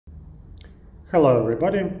Hello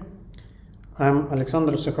everybody, I'm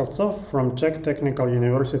Alexander Shekhovtsov from Czech Technical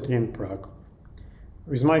University in Prague.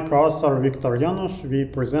 With my co-author Viktor Yanush, we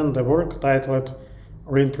present the work titled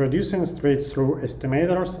Reintroducing Straight-Through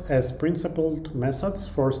Estimators as Principled Methods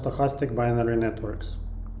for Stochastic Binary Networks.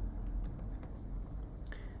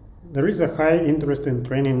 There is a high interest in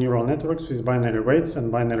training neural networks with binary weights and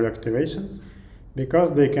binary activations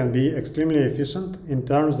because they can be extremely efficient in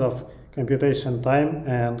terms of computation time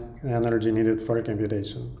and energy needed for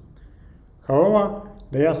computation. However,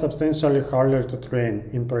 they are substantially harder to train,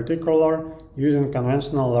 in particular using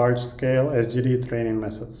conventional large-scale SGD training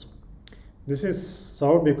methods. This is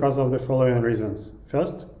so because of the following reasons.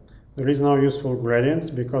 First, there is no useful gradients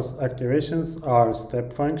because activations are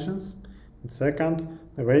step functions. And second,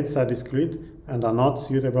 the weights are discrete and are not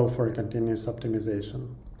suitable for continuous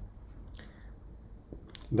optimization.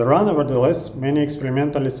 There are nevertheless many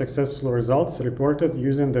experimentally successful results reported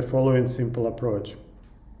using the following simple approach.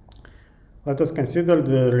 Let us consider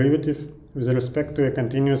the derivative with respect to a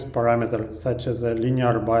continuous parameter, such as a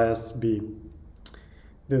linear bias b.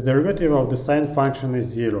 The derivative of the sine function is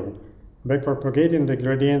zero. Backpropagating the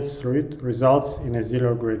gradients through it results in a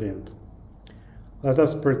zero gradient. Let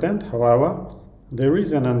us pretend, however, there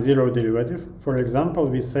is a non-zero derivative. For example,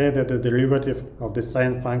 we say that the derivative of the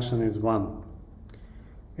sine function is 1.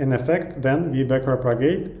 In effect, then, we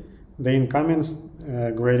backpropagate the incoming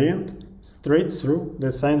gradient straight through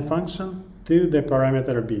the sine function to the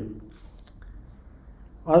parameter b.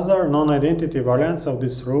 Other non-identity variants of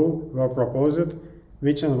this rule were proposed,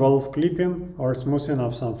 which involve clipping or smoothing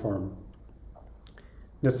of some form.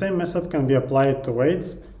 The same method can be applied to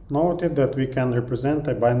weights, noted that we can represent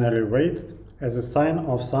a binary weight as a sign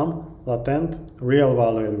of some latent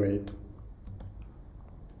real-valued weight.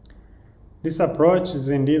 This approach is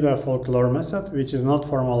indeed a folklore method which is not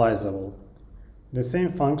formalizable. The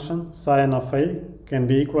same function, sine of a, can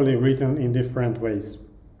be equally written in different ways.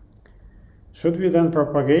 Should we then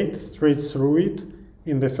propagate straight through it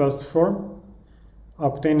in the first form,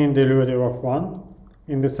 obtaining derivative of 1,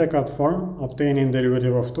 in the second form, obtaining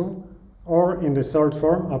derivative of 2, or in the third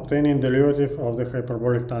form, obtaining derivative of the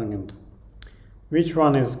hyperbolic tangent? Which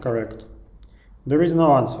one is correct? There is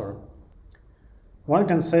no answer. One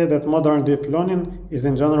can say that modern deep learning is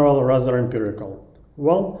in general rather empirical.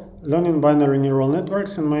 Well, learning binary neural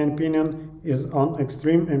networks, in my opinion, is on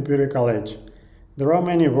extreme empirical edge. There are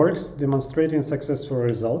many works demonstrating successful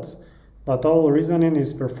results, but all reasoning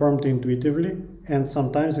is performed intuitively and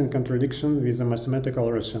sometimes in contradiction with the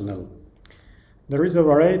mathematical rationale. There is a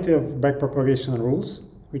variety of backpropagation rules,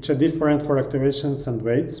 which are different for activations and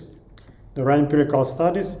weights. There are empirical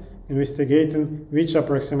studies investigating which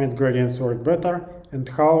approximate gradients work better and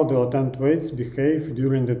how the latent weights behave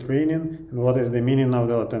during the training and what is the meaning of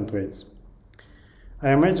the latent weights.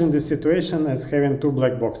 I imagine this situation as having two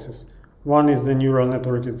black boxes. One is the neural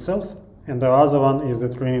network itself, and the other one is the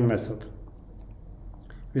training method.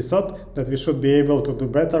 We thought that we should be able to do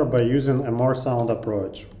better by using a more sound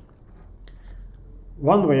approach.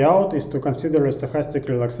 One way out is to consider a stochastic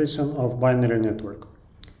relaxation of binary network.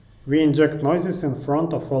 We inject noises in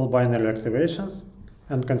front of all binary activations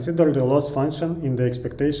and consider the loss function in the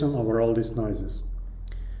expectation over all these noises.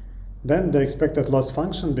 Then the expected loss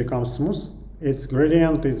function becomes smooth, its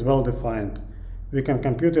gradient is well defined. We can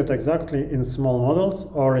compute it exactly in small models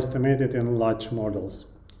or estimate it in large models.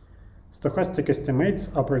 Stochastic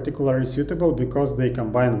estimates are particularly suitable because they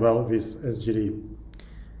combine well with SGD.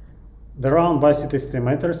 There are unbiased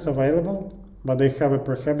estimators available, but they have a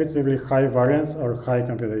prohibitively high variance or high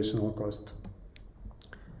computational cost.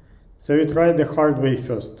 So we tried the hard way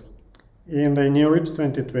first. In the NeoRIPS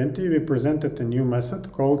 2020, we presented a new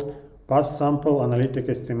method called Pass Sample Analytic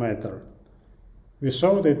Estimator. We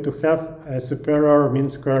showed it to have a superior mean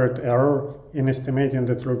squared error in estimating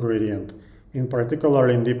the true gradient, in particular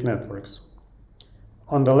in deep networks.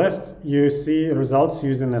 On the left, you see results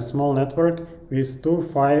using a small network with 2,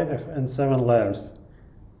 5, and 7 layers.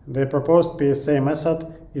 The proposed PSA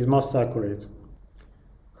method is most accurate.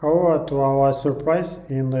 However, to our surprise,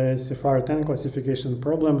 in the CFR10 classification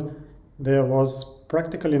problem, there was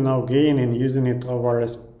practically no gain in using it over a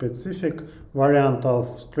specific variant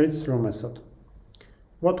of straight-through method.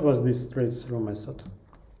 What was this straight-through method?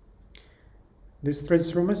 This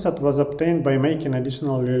straight-through method was obtained by making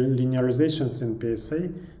additional linearizations in PSA,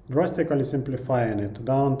 drastically simplifying it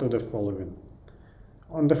down to the following.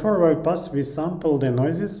 On the forward pass, we sample the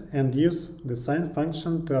noises and use the sine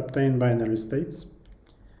function to obtain binary states.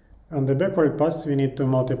 On the backward pass, we need to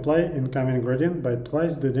multiply incoming gradient by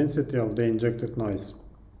twice the density of the injected noise.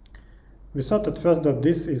 We thought at first that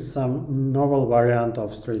this is some novel variant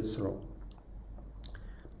of straight-through.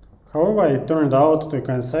 However, it turned out to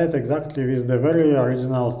coincide exactly with the very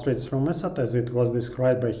original straight-through method as it was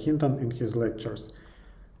described by Hinton in his lectures.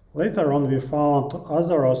 Later on, we found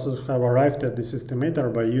other authors have arrived at this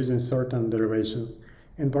estimator by using certain derivations.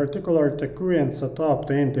 In particular, Takui and Sato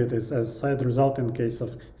obtained it as a side result in case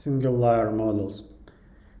of single-layer models.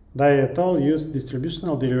 Dai et al. Used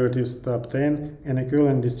distributional derivatives to obtain an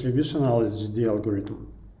equivalent distributional SGD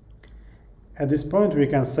algorithm. At this point, we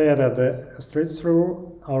can say that the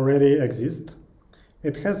straight-through already exists.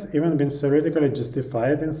 It has even been theoretically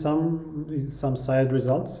justified in some side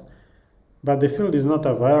results, but the field is not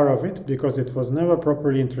aware of it because it was never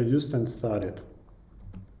properly introduced and studied.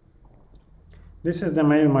 This is the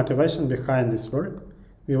main motivation behind this work.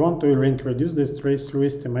 We want to reintroduce the straight-through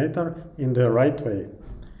estimator in the right way.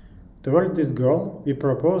 Toward this goal, we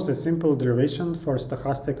propose a simple derivation for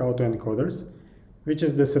stochastic autoencoders, which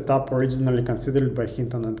is the setup originally considered by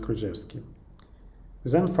Hinton and Krzyzewski.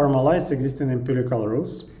 We then formalize existing empirical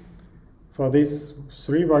rules. For these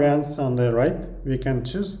three variants on the right, we can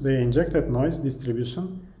choose the injected noise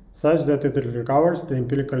distribution such that it recovers the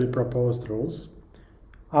empirically proposed rules,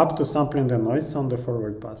 up to sampling the noise on the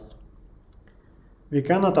forward path. We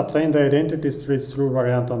cannot obtain the identity straight-through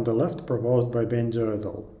variant on the left proposed by Benjo et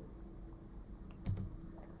al.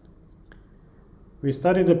 We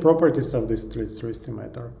study the properties of this straight-through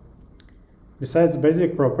estimator. Besides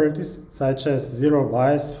basic properties, such as zero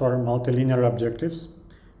bias for multilinear objectives,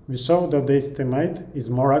 we show that the estimate is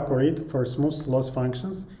more accurate for smooth loss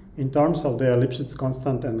functions in terms of the Lipschitz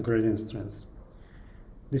constant and gradient strengths.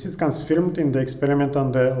 This is confirmed in the experiment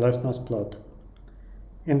on the leftmost plot.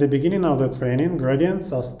 In the beginning of the training,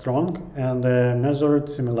 gradients are strong and the measured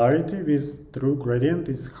similarity with true gradient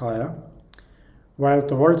is higher, while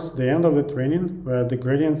towards the end of the training, where the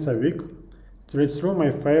gradients are weak, straight-through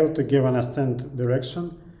may fail to give an ascent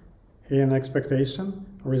direction in expectation,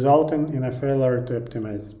 resulting in a failure to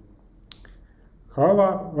optimize.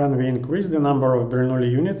 However, when we increase the number of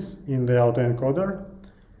Bernoulli units in the autoencoder,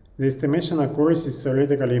 the estimation accuracy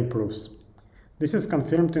theoretically improves. This is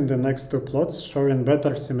confirmed in the next two plots, showing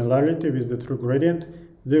better similarity with the true gradient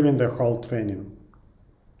during the whole training.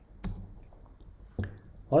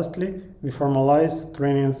 Lastly, we formalize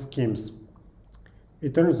training schemes.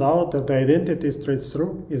 It turns out that the identity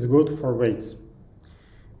straight-through is good for weights.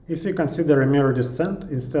 If we consider a mirror descent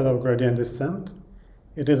instead of gradient descent,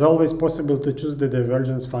 it is always possible to choose the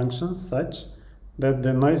divergence functions such that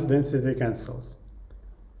the noise density cancels.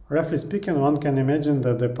 Roughly speaking, one can imagine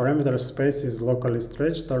that the parameter space is locally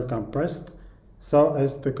stretched or compressed so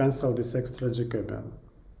as to cancel this extra Jacobian.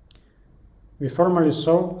 We formally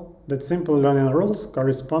show that simple learning rules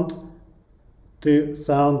correspond to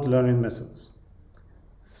sound learning methods.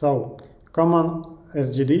 So, common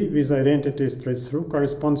SGD with identity straight-through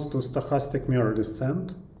corresponds to stochastic mirror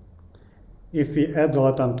descent. If we add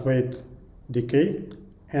latent weight decay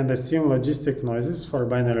and assume logistic noises for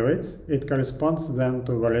binary weights, it corresponds then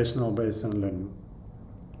to variational Bayesian learning.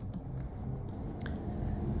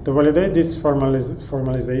 To validate this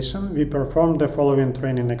formalization, we perform the following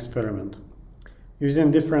training experiment.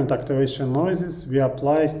 Using different activation noises, we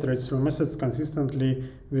apply straight-through methods consistently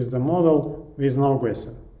with the model with no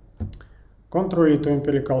guessing. Contrary to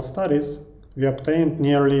empirical studies, we obtained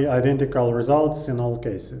nearly identical results in all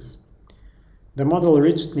cases. The model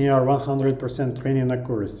reached near 100% training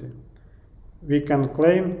accuracy. We can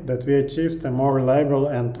claim that we achieved a more reliable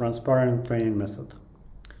and transparent training method.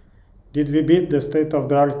 Did we beat the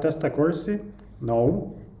state-of-the-art test accuracy?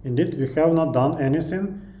 No. Indeed, we have not done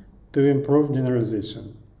anything to improve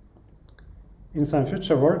generalization. In some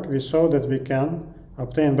future work, we show that we can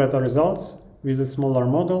obtain better results with a smaller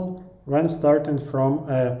model when starting from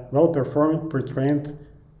a well-performed pre-trained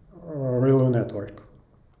ReLU network.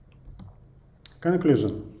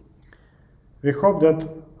 Conclusion. We hope that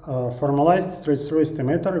formalized straight-through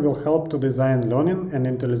estimator will help to design learning and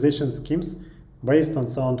utilization schemes based on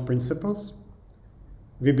sound principles.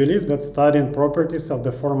 We believe that studying properties of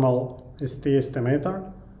the formal ST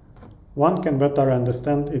estimator, one can better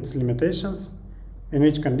understand its limitations, in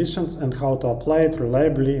which conditions, and how to apply it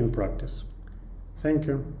reliably in practice. Thank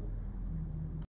you.